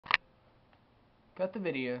Cut the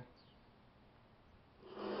video.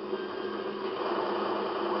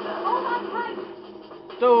 Hold on tight.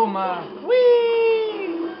 Stole my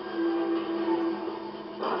wee.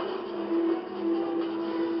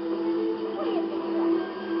 What do you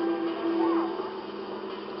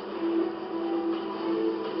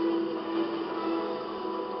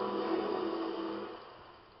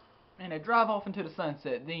And they drive off into the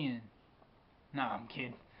sunset. Then, nah, I'm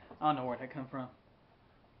kidding. I don't know where that come from.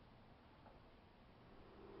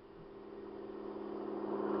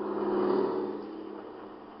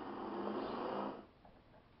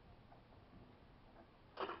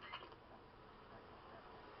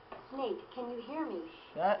 Snake, can you hear me?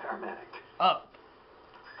 Shut Paramedic. up.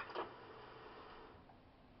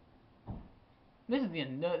 This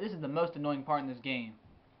is the most annoying part in this game.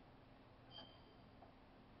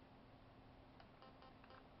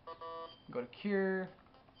 Go to cure.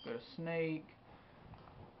 Go to snake.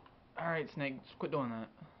 Alright, snake, just quit doing that.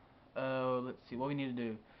 Let's see what we need to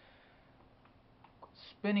do.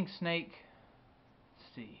 Spinning snake.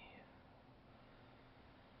 Let's see.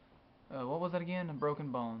 What was that again? A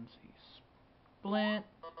broken bones. Splint.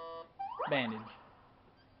 Bandage.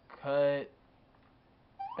 Cut.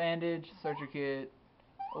 Bandage. Searcher kit.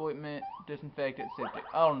 Ointment. Disinfectant. Septic.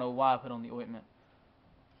 I don't know why I put on the ointment.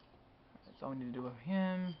 That's all we need to do with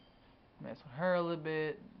him. Mess with her a little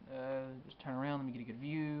bit. Just turn around. Let me get a good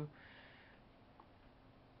view.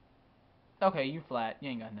 Okay, you flat. You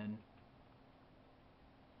ain't got nothing.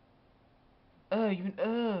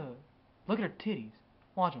 Look at her titties.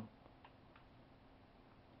 Watch them.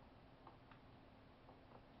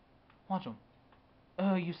 Watch them.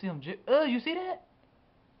 You see them? You see that?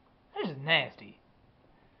 That's just nasty.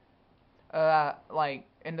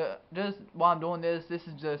 Just while I'm doing this, this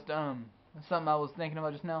is just something I was thinking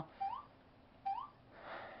about just now.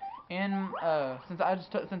 And since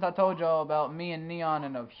I told y'all about me and Neon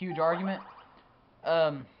in a huge argument,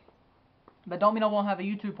 that don't mean I won't have a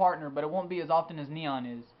YouTube partner, but it won't be as often as Neon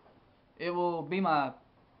is. It will be my.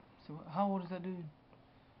 So how old is that dude?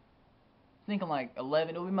 Thinking like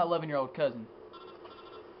 11. It'll be my 11-year-old cousin.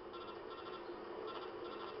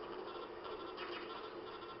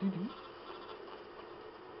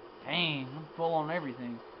 Dang, I'm full on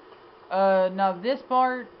everything. Now this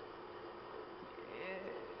part,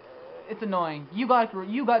 it's annoying. You got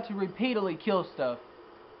to repeatedly kill stuff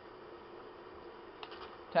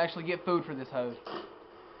to actually get food for this host.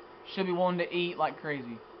 Should be wanting to eat like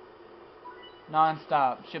crazy,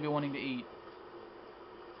 non-stop. Should be wanting to eat.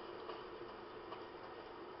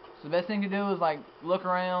 So the best thing to do is like look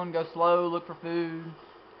around, go slow, look for food,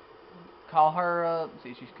 call her up, see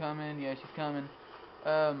if she's coming. Yeah, she's coming.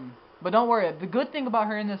 But don't worry. The good thing about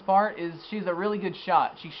her in this part is she's a really good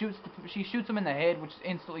shot. She shoots him in the head, which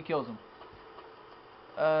instantly kills him.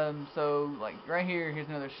 So like right here, here's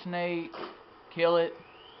another snake. Kill it.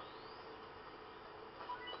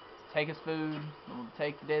 Take his food. We'll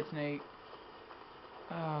take the dead snake.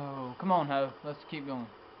 Oh, come on, ho. Let's keep going.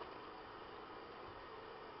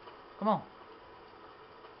 Come on.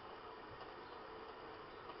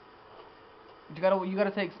 You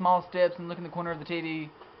gotta take small steps and look in the corner of the TV,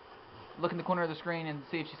 look in the corner of the screen and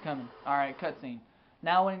see if she's coming. All right, cutscene.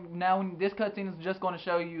 Now when this cutscene is just going to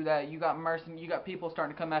show you that you got people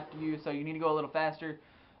starting to come after you, so you need to go a little faster.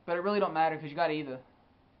 But it really don't matter because you got either.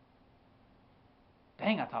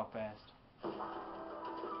 Dang, I talk fast.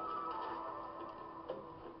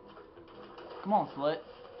 Come on, slut.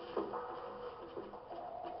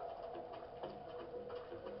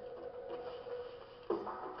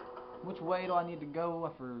 Which way do I need to go? I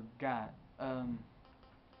forgot.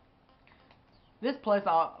 This place,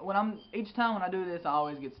 each time when I do this, I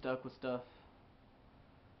always get stuck with stuff.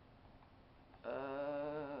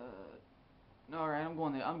 All right, I'm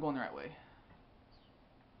going the right way.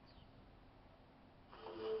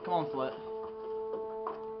 Come on, slut.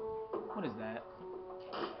 What is that?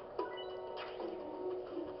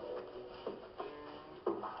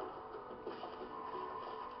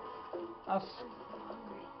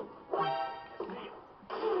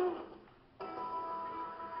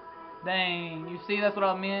 Dang, you see, that's what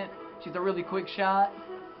I meant. She's a really quick shot.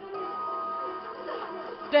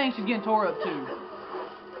 Dang, she's getting tore up too.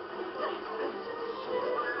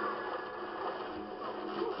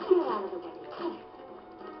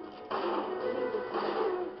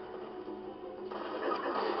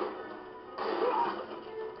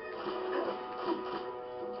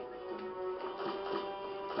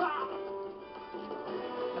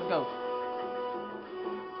 Let's go.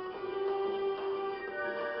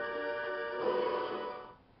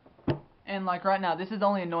 And like right now, this is the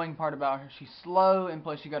only annoying part about her. She's slow, and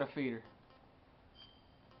plus you gotta feed her.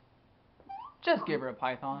 Just give her a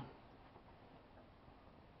python.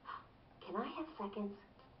 Can I have seconds?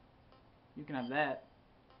 You can have that.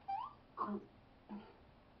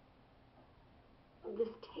 This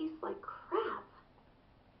tastes like crap.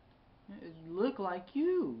 It look like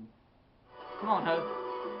you. Come on, Ho.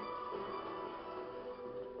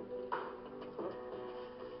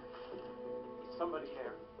 Somebody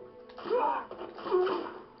there.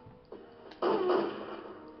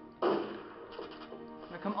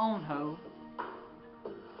 Now come on, Ho.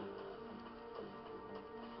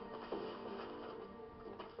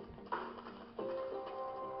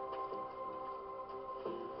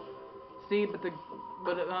 See, but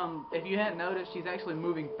if you hadn't noticed, she's actually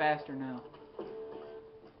moving faster now.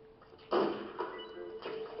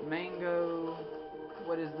 Mango.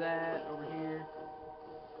 What is that over here?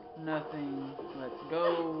 Nothing. Let's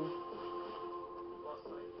go.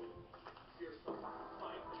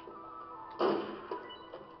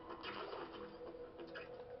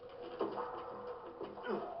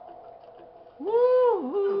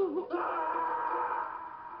 Woo!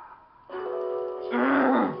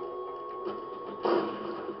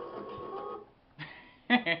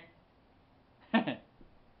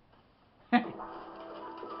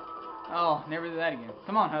 Oh, never do that again.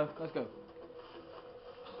 Come on, Ho. Let's go.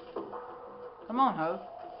 Come on, Ho.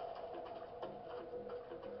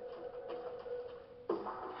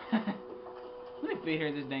 Let me feed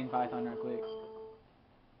her this dang python real quick.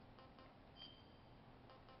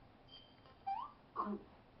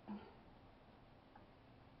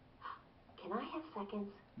 Can I have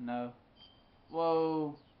seconds? No.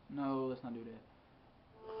 Whoa. No, let's not do that.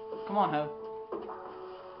 Come on, Ho.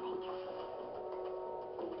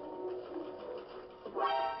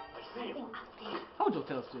 Something up there. Hold your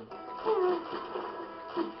tail still.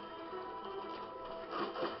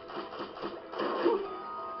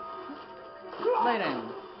 Lay down.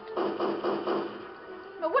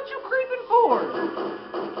 No, what you creeping for?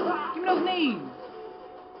 Give me those knees.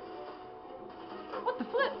 What the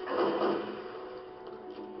flip?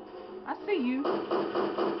 I see you.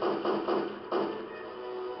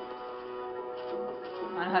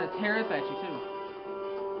 I know how to tear up at you too.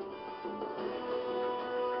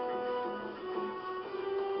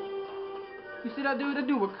 You see that dude? That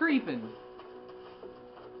dude was creeping.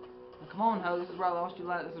 Now, come on, Ho. This is where I lost you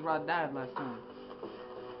last. This is where I died last time.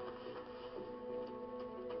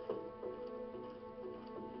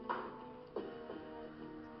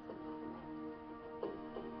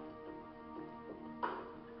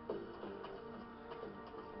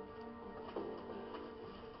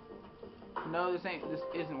 No, this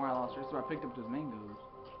isn't where I lost her. This is where I picked up those mangoes.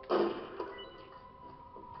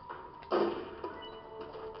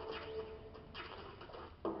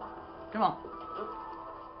 Come on.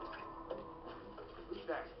 Who's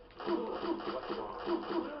that?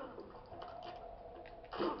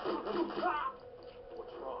 What's wrong?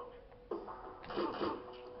 What's wrong?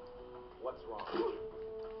 What's wrong?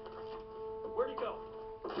 Where'd he go?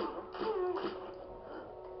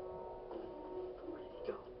 Where'd he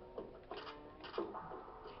go?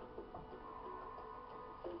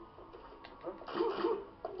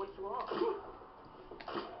 What's wrong?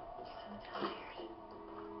 So tired.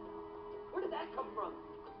 Where did that come from?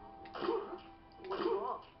 What's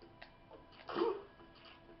wrong?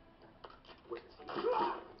 Where is he?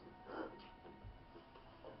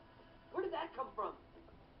 Where did that come from?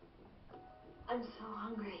 I'm so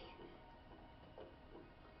hungry.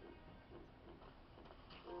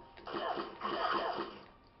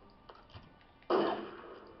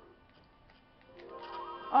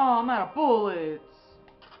 Oh, I'm out of bullets.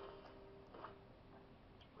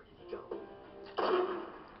 Where did he go?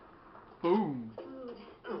 Boom.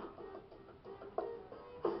 Food.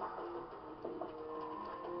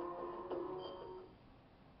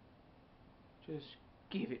 Just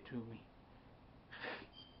give it to me.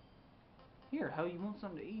 Here, Ho, you want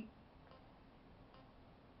something to eat?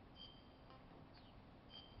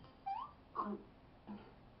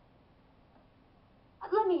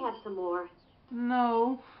 Let me have some more.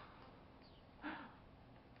 No.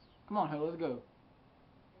 Come on, Ho, let's go.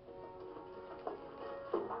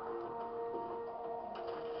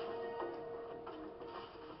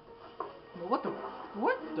 Well, what the?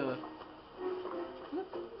 What the?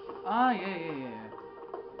 Ah, yeah.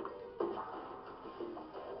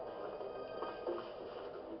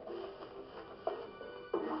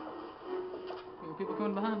 People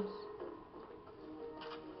coming behind us.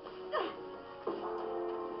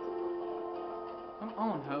 Come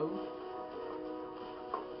on, Ho.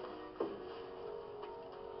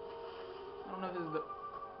 I don't know if this is the...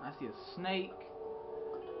 I see a snake.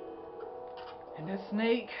 And that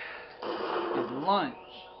snake is lunch.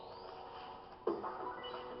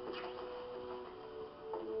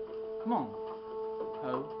 Come on,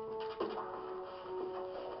 Ho.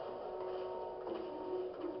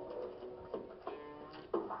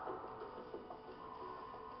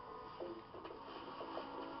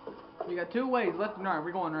 You got two ways, left and right.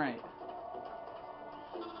 We're going right.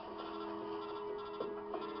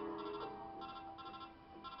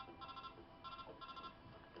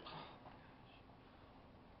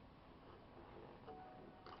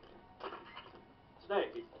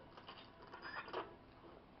 Snake.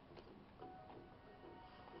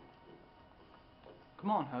 Come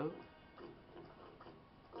on, Ho.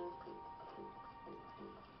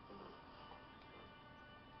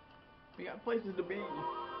 We got places to be.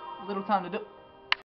 Little time to do.